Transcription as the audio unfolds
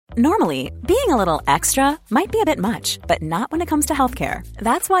Normally, being a little extra might be a bit much, but not when it comes to healthcare.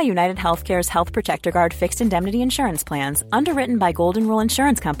 That's why United Healthcare's Health Protector Guard fixed indemnity insurance plans, underwritten by Golden Rule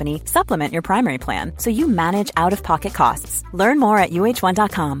Insurance Company, supplement your primary plan so you manage out-of-pocket costs. Learn more at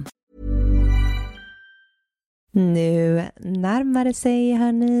uh1.com. Nu närmar det sig,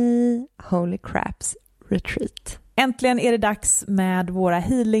 hörni, Holy Craps Retreat. Äntligen är det dags med våra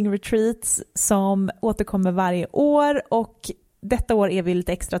healing retreats som återkommer varje år, och detta år är vi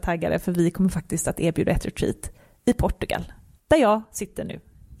lite extra taggade för vi kommer faktiskt att erbjuda ett retreat i Portugal, där jag sitter nu.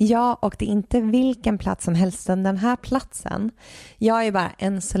 Ja, och det är inte vilken plats som helst. Den här platsen, jag är bara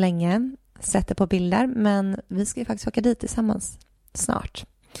än så länge sätter på bilder, men vi ska ju faktiskt åka dit tillsammans snart.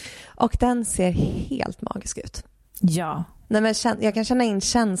 Och den ser helt magisk ut. Ja. Nej, men jag kan känna in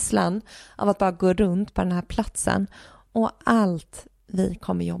känslan av att bara gå runt på den här platsen och allt vi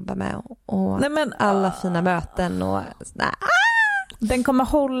kommer jobba med och alla fina möten och Den kommer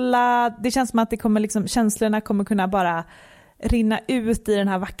hålla, det känns som att det kommer liksom, känslorna kommer kunna bara rinna ut i den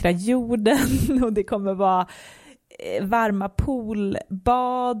här vackra jorden, och det kommer vara varma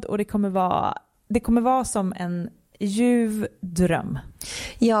poolbad, och det kommer vara som en ljuv dröm.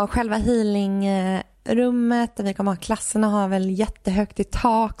 Ja, själva healingrummet där vi kommer ha klasserna har väl jättehögt i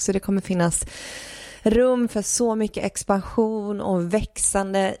tak, så det kommer finnas rum för så mycket expansion och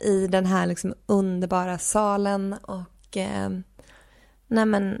växande i den här liksom underbara salen. Och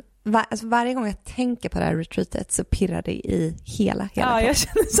varje gång jag tänker på det här retreatet så pirrar det i hela Ja, jag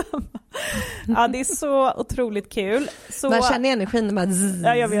känner samma. Ja, det är så otroligt kul. Så... Man känner energin bara...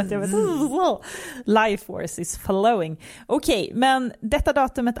 Ja, jag vet. Life force is flowing. Okej, men detta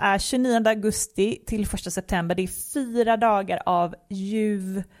datumet är 29 augusti till 1 september. Det är 4 dagar av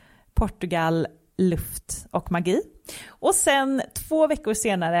ljuv Portugal, luft och magi. Och sen 2 veckor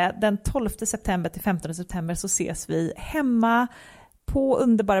senare, den 12 september till 15 september, så ses vi hemma på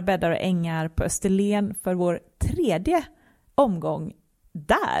underbara bäddar och ängar på Österlen för vår 3:e omgång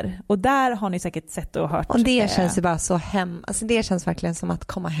där. Och där har ni säkert sett och hört. Och det känns ju bara så hem. Alltså det känns verkligen som att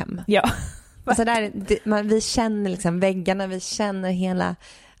komma hem. Ja. Alltså vi känner liksom väggarna, vi känner hela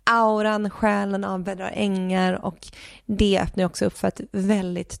auran, själen av bäddar och ängar, och det öppnar också upp för ett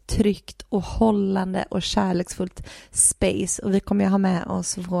väldigt tryggt och hållande och kärleksfullt space. Och vi kommer ju ha med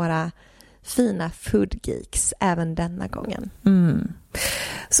oss våra fina food geeks även denna gången.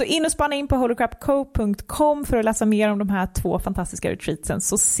 Så in och spana in på holycrapco.com för att läsa mer om de här 2 fantastiska retreatsen,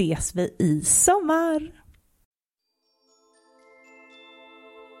 så ses vi i sommar.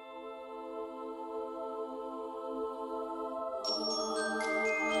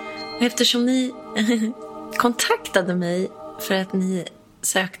 Eftersom ni kontaktade mig för att ni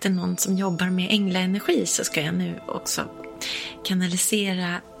sökte någon som jobbar med änglaenergi, så ska jag nu också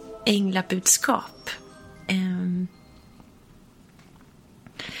kanalisera änglabudskap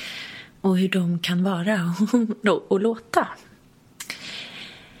och hur de kan vara och låta.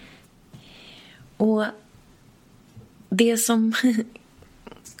 Och det som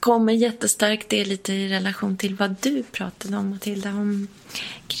kommer jättestarkt är lite i relation till vad du pratade om, Matilda, om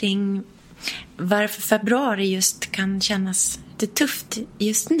kring varför februari just kan kännas lite tufft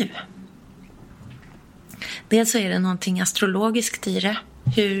just nu. Dels så är det någonting astrologiskt i det,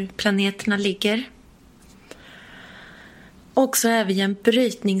 hur planeterna ligger. Och så är vi en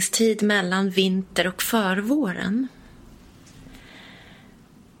brytningstid mellan vinter och förvåren.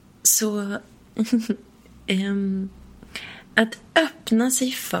 Så att öppna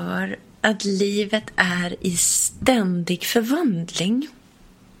sig för att livet är i ständig förvandling.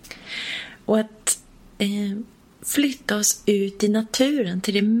 Och att flytta oss ut i naturen,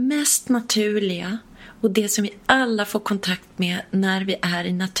 till det mest naturliga. Och det som vi alla får kontakt med när vi är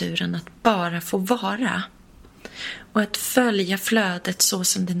i naturen, att bara få vara. Och att följa flödet så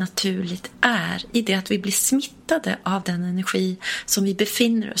som det naturligt är, i det att vi blir smittade av den energi som vi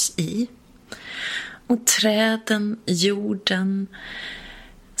befinner oss i. Och träden, jorden,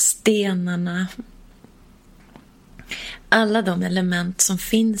 stenarna, alla de element som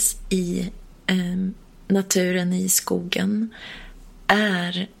finns i naturen, i skogen,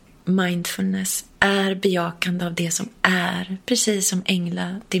 är mindfulness, är bejakande av det som är, precis som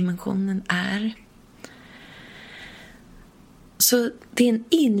ängladimensionen är. Så det är en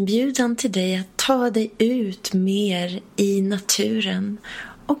inbjudan till dig att ta dig ut mer i naturen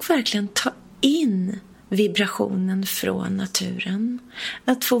och verkligen ta in vibrationen från naturen.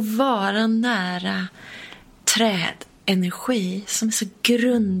 Att få vara nära trädenergi som är så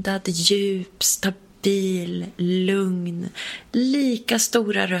grundad, djup, stabil, lugn, lika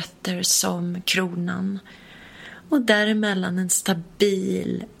stora rötter som kronan. Och däremellan en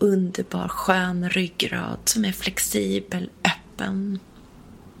stabil, underbar, skön ryggrad som är flexibel, öppen.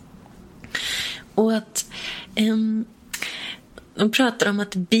 Och att de pratar om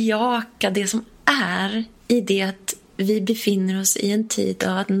att bejaka det som är, i det att vi befinner oss i en tid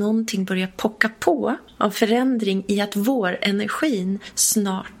av att någonting börjar pocka på av förändring, i att vår energin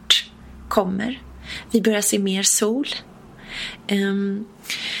snart kommer. Vi börjar se mer sol.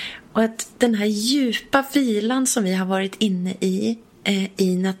 Och att den här djupa vilan som vi har varit inne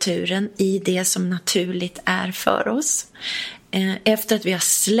i naturen, i det som naturligt är för oss. Efter att vi har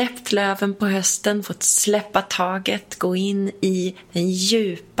släppt löven på hösten, fått släppa taget, gå in i den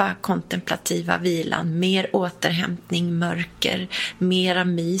djupa kontemplativa vilan, mer återhämtning, mörker, mera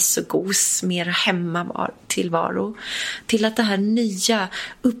mys och gos, mera hemmatillvaro, till att det här nya,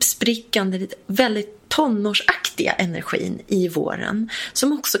 uppsprickande, väldigt tonårsaktiga energin i våren,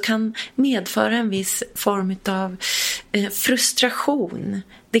 som också kan medföra en viss form av frustration.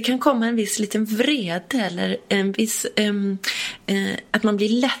 Det kan komma en viss liten vrede, eller en viss att man blir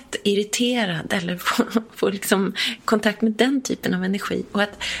lätt irriterad, eller får liksom kontakt med den typen av energi. Och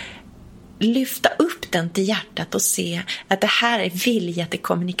att lyfta upp den till hjärtat och se att det här är vilja till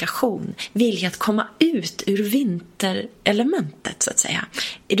kommunikation, vilja att komma ut ur vinterelementet, så att säga.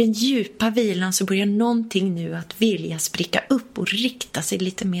 I den djupa vilan så börjar någonting nu att vilja spricka upp och rikta sig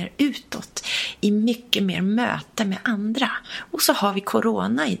lite mer utåt, i mycket mer möte med andra. Och så har vi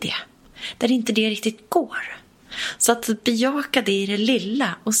corona i det, där inte det riktigt går. Så att bejaka det i det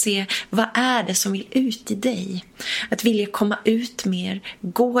lilla och se, vad är det som vill ut i dig? Att vilja komma ut mer,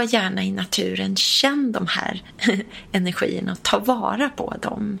 gå gärna i naturen, känn de här energierna och ta vara på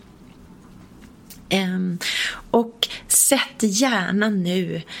dem. Och sätt gärna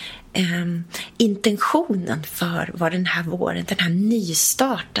nu intentionen för vad den här våren, den här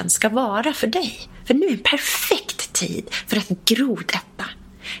nystarten ska vara för dig. För nu är en perfekt tid för att grodäppa.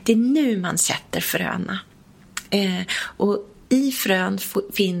 Det är nu man sätter fröna. Och i frön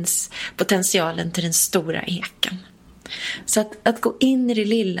finns potentialen till den stora eken. Så att gå in i det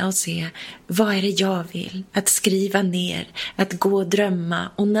lilla och se, vad är det jag vill? Att skriva ner, att gå och drömma.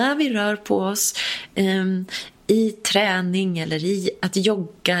 Och när vi rör på oss i träning eller i att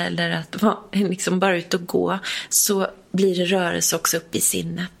jogga eller att liksom bara ut och gå, så blir det rörelse också upp i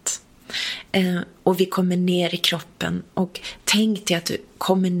sinnet. Och vi kommer ner i kroppen. Och tänk dig att du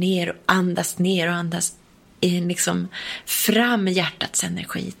kommer ner och andas liksom fram hjärtats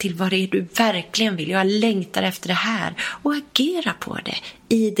energi till vad det är du verkligen vill. Jag längtar efter det här, och agera på det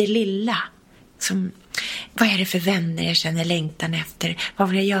i det lilla. Vad är det för vänner jag känner längtan efter? Vad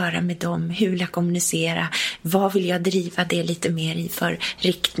vill jag göra med dem? Hur vill jag kommunicera? Vad vill jag driva det lite mer i för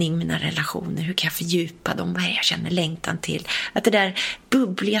riktning, mina relationer? Hur kan jag fördjupa dem? Vad är det jag känner längtan till? Att det där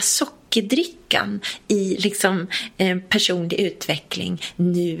bubbliga sockerdrickan i liksom personlig utveckling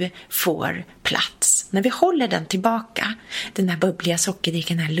nu får plats. När vi håller den tillbaka, den här bubbliga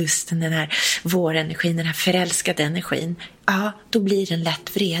sockerdrickan, den här lusten, den här vårenergin, den här förälskade energin, ja, då blir den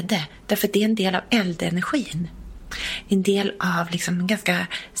lätt vrede. Därför att det är en del av eldenergin. En del av liksom en ganska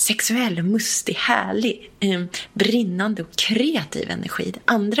sexuell, mustig, härlig, brinnande och kreativ energi. Det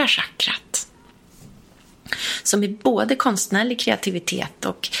andra chakrat. Som är både konstnärlig kreativitet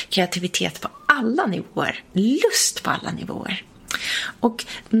och kreativitet på alla nivåer. Lust på alla nivåer. Och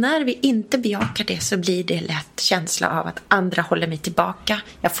när vi inte bejakar det, så blir det lätt känsla av att andra håller mig tillbaka.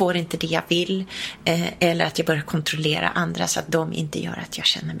 Jag får inte det jag vill. Eller att jag börjar kontrollera andra så att de inte gör att jag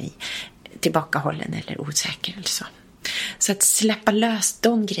känner mig tillbakahållen eller osäker eller så. Så att släppa lös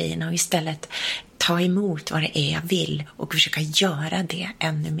de grejerna och istället ta emot vad det är jag vill och försöka göra det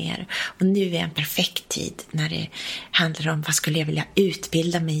ännu mer. Och nu är en perfekt tid när det handlar om vad skulle jag vilja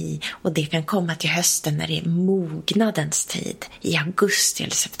utbilda mig i, och det kan komma till hösten när det är mognadens tid, i augusti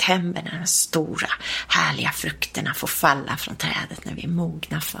eller september, när de stora härliga frukterna får falla från trädet, när vi är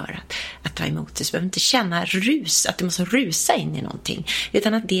mogna för att ta emot det. Så vi behöver inte känna rus, att det måste rusa in i någonting,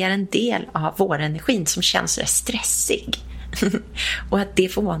 utan att det är en del av vår energi som känns så stressig. Och att det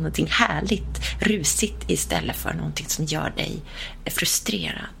får vara någonting härligt, rusigt, istället för någonting som gör dig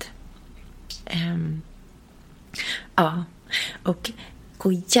frustrerad. Ja, och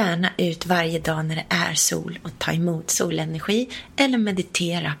gå gärna ut varje dag när det är sol och ta emot solenergi, eller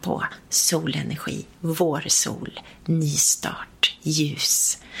meditera på solenergi, vårsol, nystart,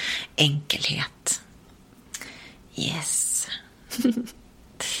 ljus, enkelhet. Yes.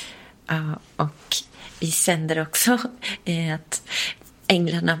 Ja, och vi sänder också att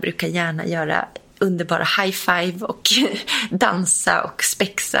änglarna brukar gärna göra underbara high five och dansa och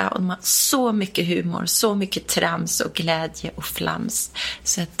spexa, och de har så mycket humor, så mycket trams och glädje och flams.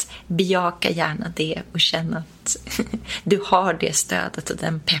 Så att bejaka gärna det och känna att du har det stödet och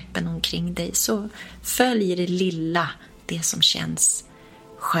den peppen omkring dig. Så följ det lilla, det som känns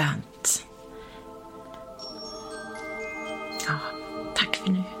skönt.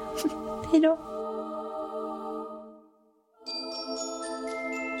 Hej då!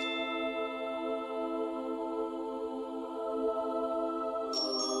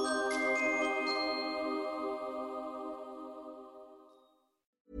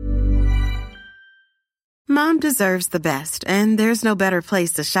 Mom deserves the best, and there's no better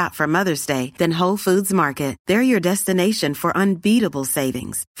place to shop for Mother's Day than Whole Foods Market. They're your destination for unbeatable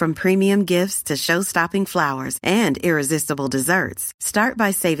savings, from premium gifts to show-stopping flowers and irresistible desserts. Start by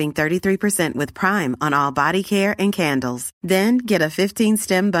saving 33% with Prime on all body care and candles. Then get a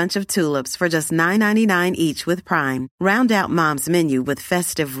 15-stem bunch of tulips for just $9.99 each with Prime. Round out Mom's menu with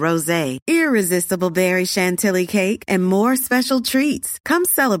festive rosé, irresistible berry chantilly cake, and more special treats. Come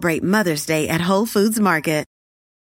celebrate Mother's Day at Whole Foods Market.